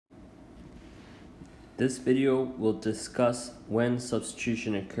This video will discuss when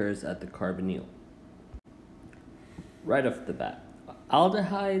substitution occurs at the carbonyl. Right off the bat,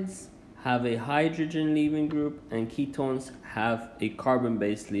 aldehydes have a hydrogen leaving group and ketones have a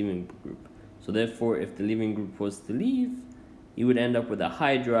carbon-based leaving group. So therefore, if the leaving group was to leave, you would end up with a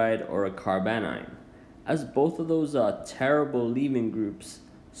hydride or a carbanion. As both of those are terrible leaving groups,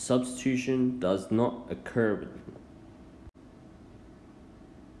 substitution does not occur with them.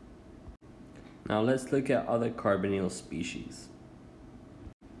 Now let's look at other carbonyl species.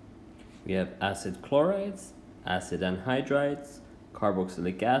 We have acid chlorides, acid anhydrides,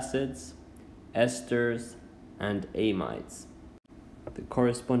 carboxylic acids, esters, and amides. The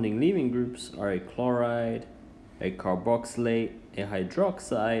corresponding leaving groups are a chloride, a carboxylate, a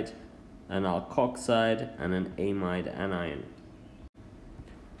hydroxide, an alkoxide, and an amide anion.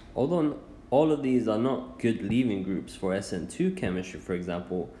 Although all of these are not good leaving groups for SN2 chemistry, for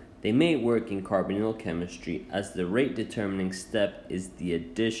example, they may work in carbonyl chemistry as the rate determining step is the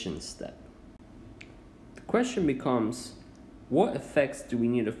addition step. The question becomes, what effects do we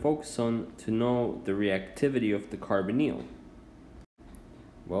need to focus on to know the reactivity of the carbonyl?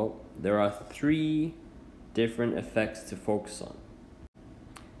 Well, there are three different effects to focus on.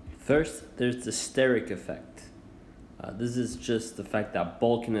 First, there's the steric effect. This is just the fact that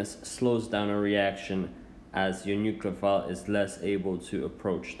bulkiness slows down a reaction as your nucleophile is less able to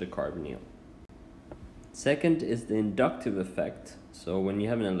approach the carbonyl. Second is the inductive effect. So when you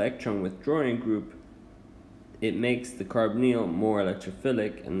have an electron withdrawing group, it makes the carbonyl more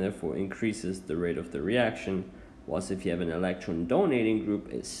electrophilic and therefore increases the rate of the reaction, whilst if you have an electron donating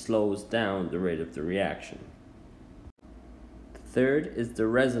group, it slows down the rate of the reaction. The third is the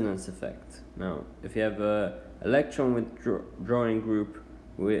resonance effect. Now, if you have an electron withdrawing group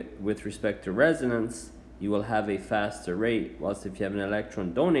with respect to resonance, you will have a faster rate, whilst if you have an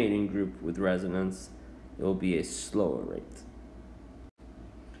electron donating group with resonance, it will be a slower rate.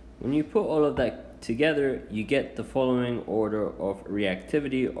 When you put all of that together, you get the following order of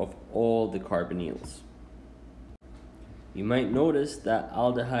reactivity of all the carbonyls. You might notice that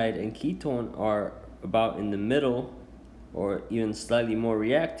aldehyde and ketone are about in the middle or even slightly more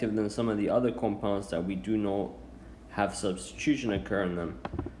reactive than some of the other compounds that we do know have substitution occur in them.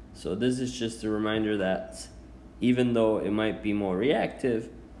 So this is just a reminder that even though it might be more reactive,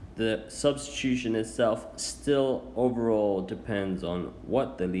 the substitution itself still overall depends on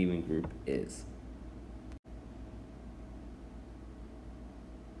what the leaving group is.